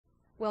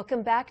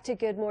Welcome back to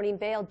Good Morning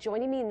Vail.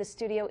 Joining me in the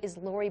studio is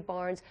Lori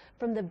Barnes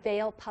from the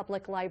Vail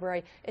Public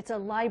Library. It's a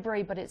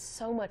library, but it's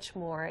so much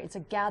more. It's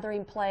a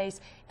gathering place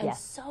and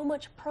so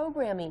much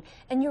programming.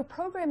 And your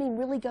programming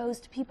really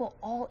goes to people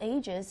all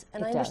ages.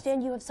 And I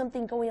understand you have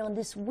something going on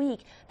this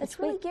week that's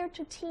really geared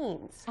to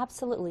teens.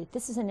 Absolutely.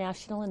 This is a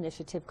national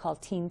initiative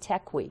called Teen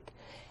Tech Week.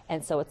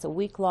 And so it's a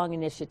week-long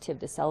initiative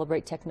to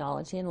celebrate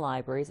technology in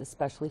libraries,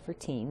 especially for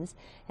teens.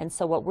 And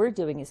so what we're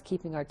doing is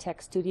keeping our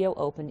tech studio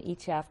open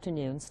each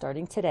afternoon,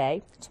 starting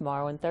today,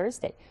 tomorrow, and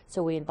Thursday.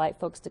 So we invite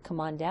folks to come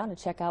on down and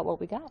check out what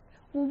we got.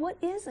 Well, what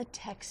is a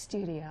tech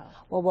studio?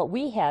 Well, what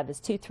we have is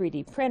 2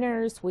 3D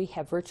printers. We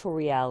have virtual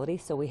reality,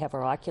 so we have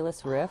our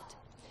Oculus Rift.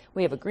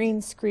 We have a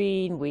green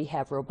screen. We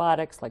have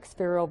robotics like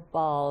Sphero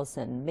balls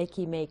and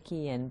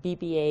Makey and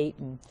BB-8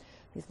 and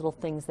these little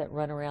things that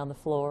run around the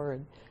floor.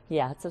 And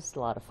yeah, it's just a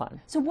lot of fun.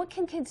 So what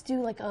can kids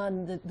do like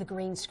on the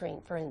green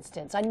screen, for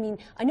instance? I mean,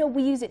 I know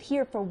we use it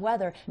here for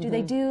weather. Do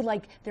they do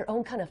like their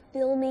own kind of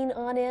filming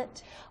on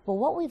it? Well,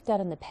 what we've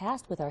done in the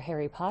past with our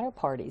Harry Potter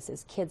parties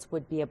is kids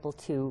would be able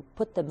to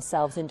put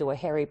themselves into a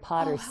Harry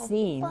Potter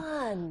scene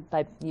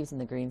by using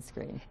the green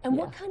screen. And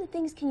what kind of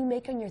things can you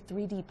make on your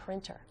 3D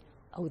printer?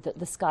 Oh,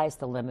 the sky's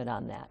the limit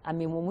on that. I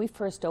mean, when we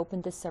first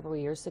opened this several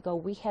years ago,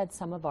 we had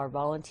some of our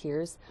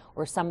volunteers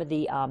or some of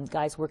the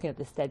guys working at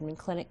the Stedman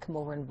Clinic come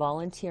over and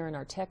volunteer in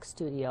our tech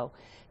studio,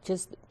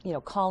 just,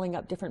 calling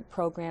up different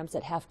programs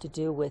that have to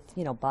do with,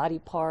 body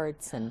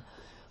parts and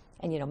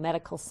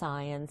medical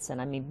science. And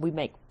I mean, we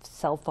make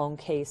cell phone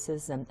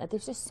cases, and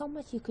there's just so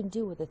much you can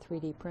do with a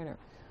 3D printer.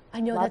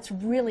 I know, that's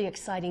really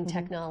exciting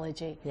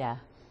technology. Yeah.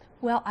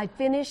 Well, I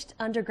finished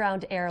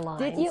Underground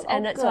Airlines. Did you?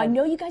 And so I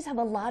know you guys have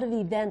a lot of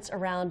events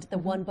around the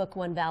One Book,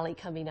 One Valley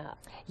coming up.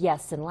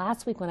 Yes, and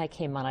last week when I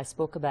came on, I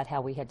spoke about how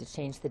we had to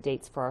change the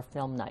dates for our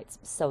film nights.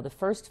 So the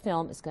first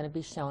film is going to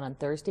be shown on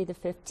Thursday the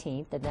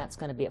 15th, and that's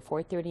going to be at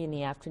 4:30 in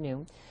the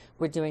afternoon.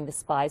 We're doing The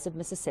Spies of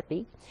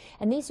Mississippi,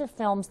 and these are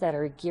films that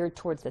are geared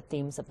towards the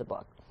themes of the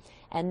book.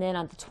 And then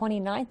on the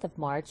 29th of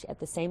March,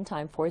 at the same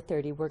time,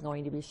 4:30, we're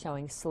going to be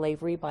showing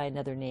Slavery by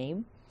Another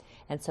Name.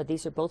 And so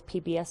these are both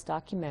PBS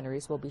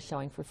documentaries we'll be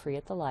showing for free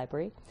at the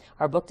library.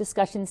 Our book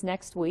discussions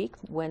next week,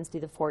 Wednesday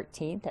the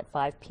 14th at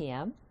 5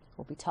 p.m.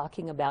 We'll be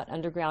talking about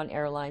Underground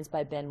Airlines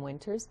by Ben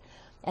Winters.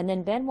 And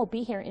then Ben will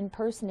be here in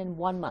person in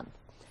 1 month.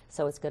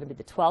 So it's going to be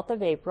the 12th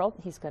of April.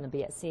 He's going to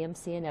be at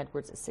CMC in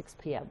Edwards at 6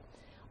 p.m.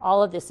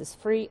 All of this is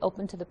free,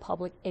 open to the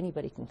public.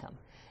 Anybody can come.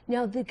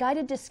 Now, the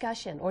guided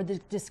discussion, or the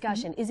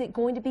discussion, is it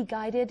going to be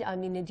guided? I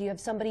mean, do you have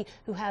somebody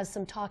who has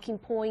some talking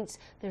points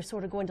they're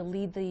sort of going to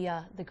lead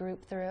the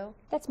group through?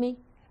 That's me.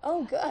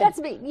 Oh, good. That's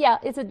me. Yeah,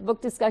 it's a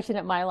book discussion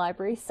at my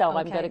library, so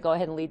I'm going to go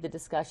ahead and lead the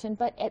discussion,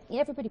 but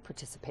everybody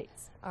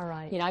participates. All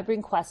right. I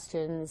bring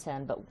questions,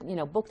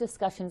 but book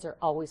discussions are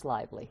always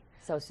lively.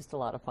 So it's just a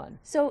lot of fun.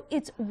 So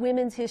it's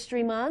Women's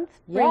History Month.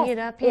 Bring it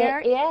up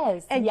here. It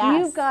is. And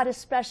you've got a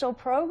special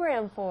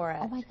program for it.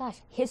 Oh my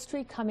gosh.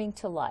 History Coming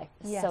to Life.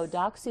 Yes. So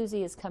Doc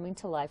Susie is coming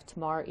to life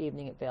tomorrow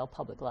evening at Vail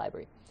Public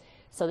Library.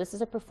 So this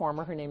is a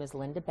performer. Her name is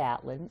Linda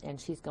Batlin,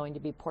 and she's going to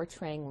be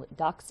portraying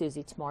Doc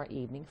Susie tomorrow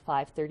evening,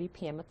 5:30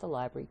 p.m. at the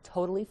library,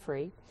 totally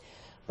free.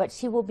 But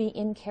she will be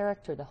in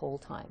character the whole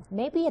time.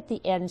 Maybe at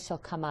the end she'll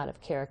come out of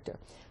character.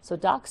 So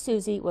Doc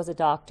Susie was a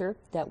doctor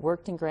that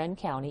worked in Grand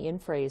County in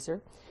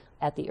Fraser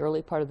at the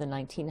early part of the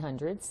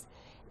 1900s.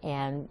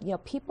 And,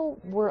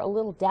 people were a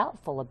little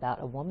doubtful about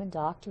a woman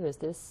doctor,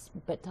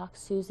 but Doc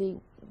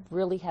Susie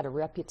really had a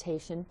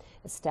reputation,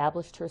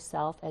 established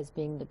herself as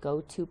being the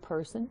go-to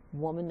person,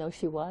 woman though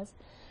she was.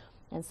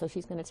 And so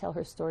she's going to tell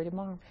her story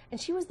tomorrow.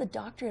 And she was the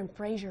doctor in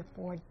Fraser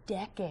for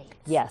decades.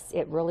 Yes,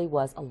 it really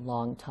was a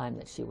long time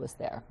that she was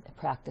there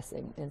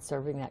practicing and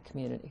serving that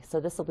community.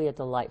 So this will be a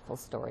delightful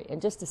story. And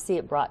just to see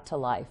it brought to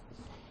life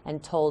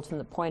and told from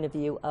the point of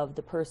view of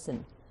the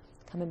person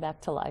coming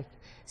back to life.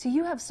 So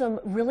you have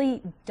some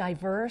really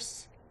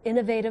diverse,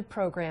 innovative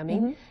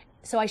programming.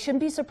 So I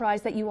shouldn't be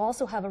surprised that you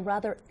also have a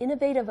rather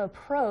innovative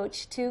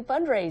approach to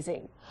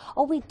fundraising.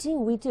 Oh, we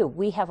do.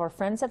 We have our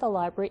Friends at the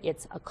Library.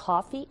 It's a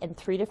coffee and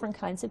 3 different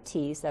kinds of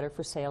teas that are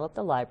for sale at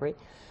the library.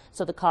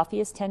 So the coffee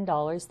is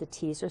 $10, the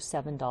teas are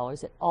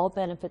 $7. It all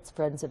benefits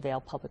Friends of Vail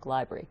Public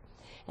Library.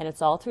 And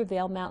it's all through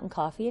Vail Mountain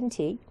Coffee and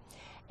Tea.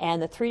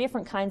 And the 3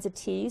 different kinds of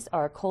teas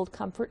are Cold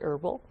Comfort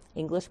Herbal,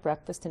 English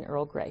Breakfast, and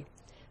Earl Grey.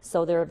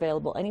 So they're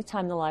available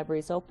anytime the library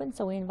is open,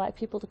 so we invite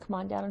people to come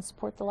on down and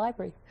support the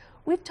library.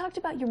 We've talked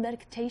about your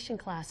meditation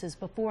classes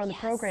before on the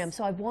program,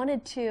 so I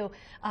wanted to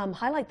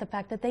highlight the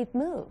fact that they've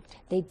moved.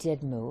 They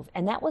did move,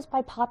 and that was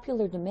by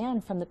popular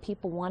demand from the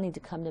people wanting to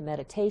come to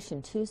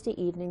meditation.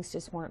 Tuesday evenings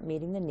just weren't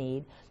meeting the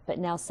need, but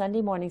now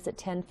Sunday mornings at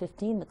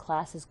 10:15, the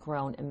class has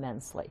grown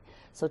immensely.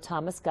 So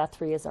Thomas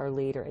Guthrie is our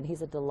leader, and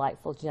he's a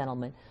delightful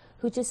gentleman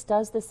who just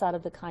does this out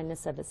of the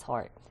kindness of his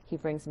heart. He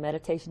brings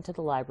meditation to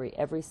the library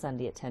every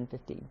Sunday at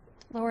 10:15.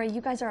 Laura,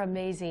 you guys are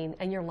amazing,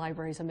 and your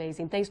library is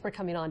amazing. Thanks for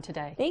coming on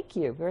today. Thank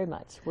you very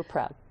much. We're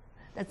proud.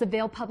 That's the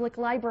Vail Public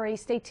Library.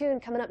 Stay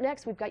tuned. Coming up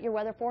next, we've got your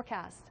weather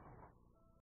forecast.